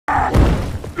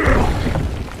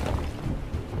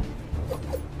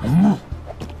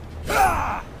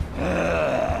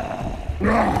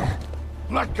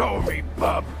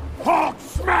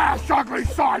my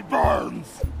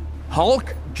sideburns!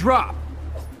 Hulk, drop!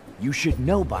 You should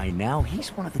know by now he's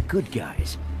one of the good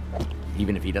guys.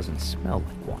 Even if he doesn't smell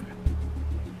like one.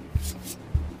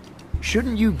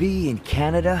 Shouldn't you be in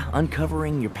Canada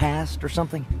uncovering your past or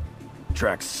something?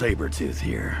 Track Sabretooth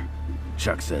here.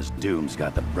 Chuck says Doom's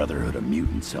got the Brotherhood of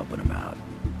Mutants helping him out.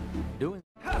 Doing...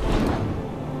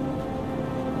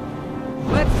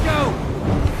 Let's go!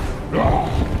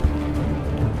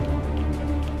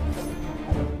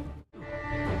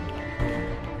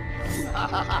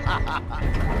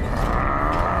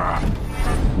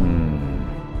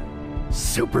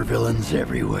 Supervillains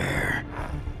everywhere.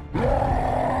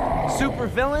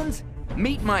 Supervillains?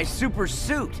 Meet my super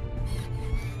suit!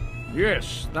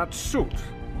 Yes, that suit.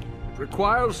 It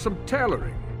requires some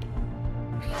tailoring.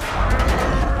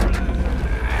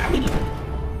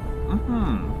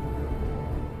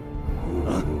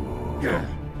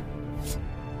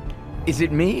 Is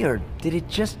it me, or did it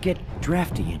just get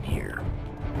drafty in here?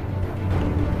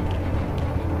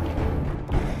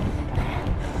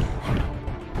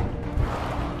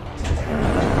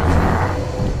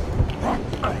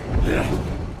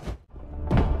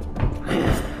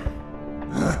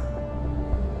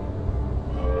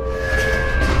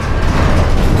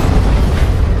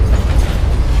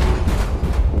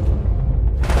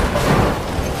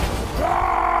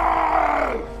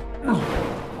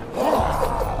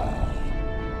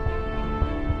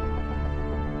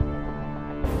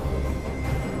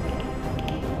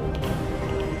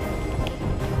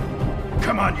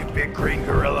 Come on, you big green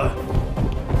gorilla.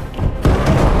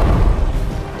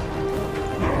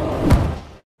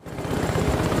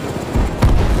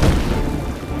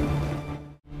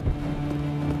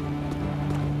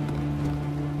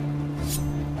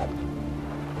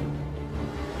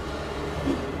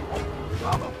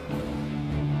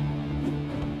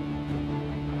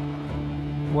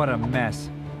 What a mess.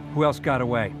 Who else got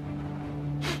away?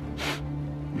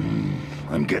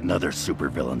 I'm getting other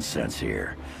supervillain sense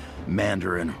here.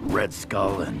 Mandarin, Red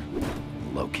Skull, and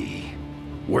Loki.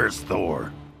 Where's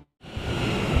Thor?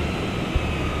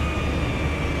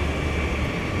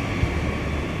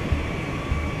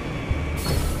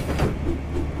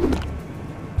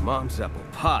 Mom's apple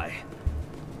pie.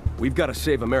 We've got to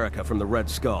save America from the Red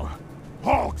Skull.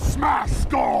 Hulk smash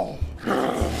skull!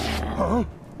 Huh?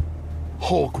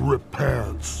 Hulk rip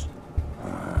pants.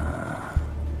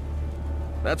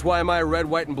 That's why my red,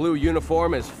 white, and blue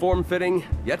uniform is form-fitting,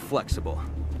 yet flexible.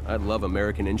 I love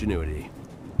American ingenuity.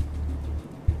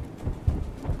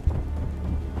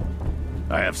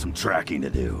 I have some tracking to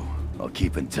do. I'll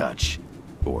keep in touch.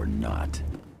 Or not.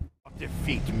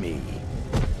 Defeat me.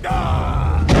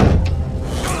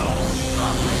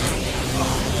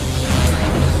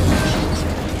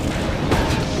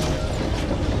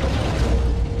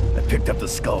 I picked up the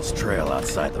Skull's trail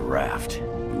outside the raft.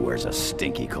 He wears a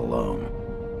stinky cologne.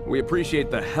 We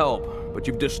appreciate the help, but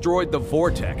you've destroyed the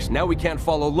Vortex. Now we can't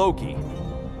follow Loki.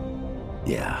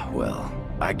 Yeah, well,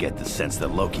 I get the sense that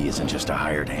Loki isn't just a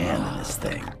hired hand in this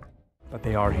thing. But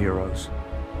they are heroes.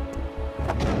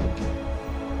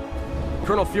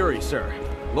 Colonel Fury, sir.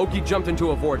 Loki jumped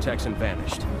into a vortex and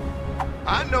vanished.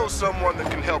 I know someone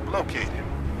that can help locate him.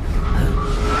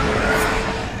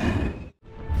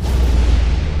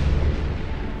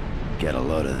 Get a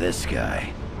load of this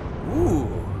guy. Ooh,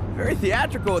 very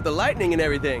theatrical with the lightning and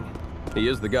everything. He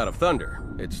is the god of thunder.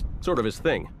 It's sort of his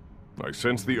thing. I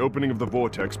sense the opening of the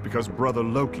vortex because Brother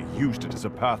Loki used it as a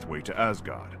pathway to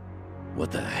Asgard.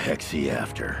 What the heck's he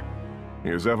after? He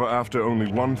is ever after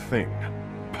only one thing.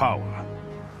 Power.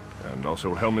 And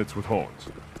also helmets with horns.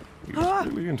 He's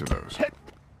really into those.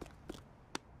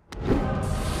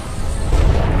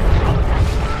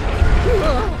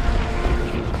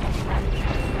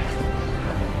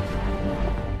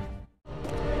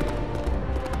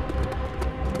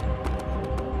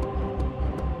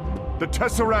 The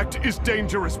Tesseract is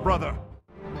dangerous, brother.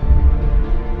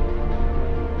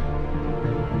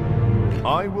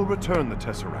 I will return the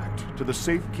Tesseract to the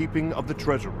safekeeping of the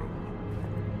treasure room.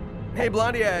 Hey,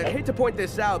 Blondie, I hate to point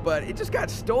this out, but it just got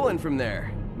stolen from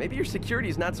there. Maybe your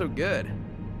security's not so good.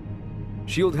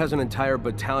 S.H.I.E.L.D. has an entire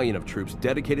battalion of troops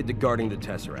dedicated to guarding the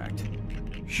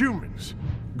Tesseract. Humans,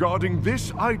 guarding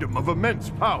this item of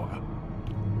immense power.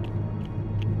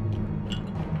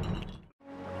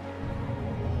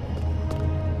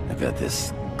 I bet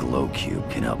this glow cube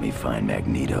can help me find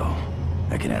Magneto.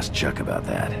 I can ask Chuck about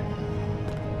that.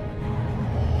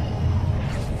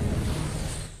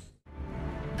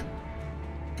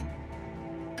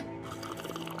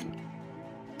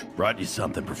 Brought you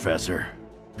something, Professor.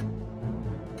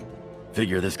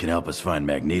 Figure this can help us find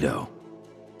Magneto.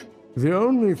 The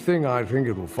only thing I think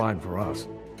it will find for us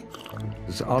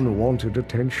is unwanted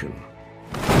attention.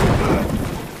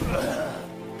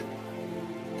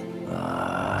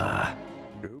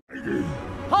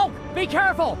 Hulk, be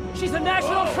careful! She's a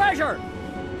national treasure!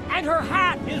 And her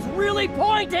hat is really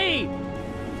pointy!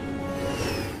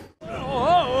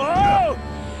 Oh!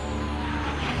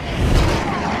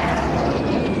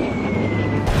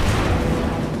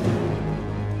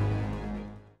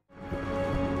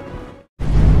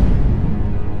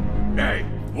 Hey,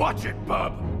 watch it,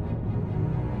 bub!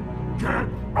 Get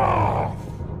off!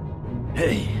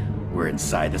 Hey, we're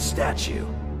inside the statue.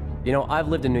 You know, I've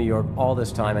lived in New York all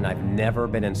this time and I've never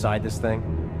been inside this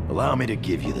thing. Allow me to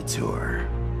give you the tour.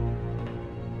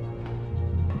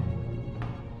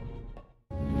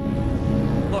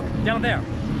 Look, down there.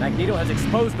 Magneto has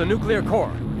exposed the nuclear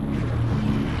core.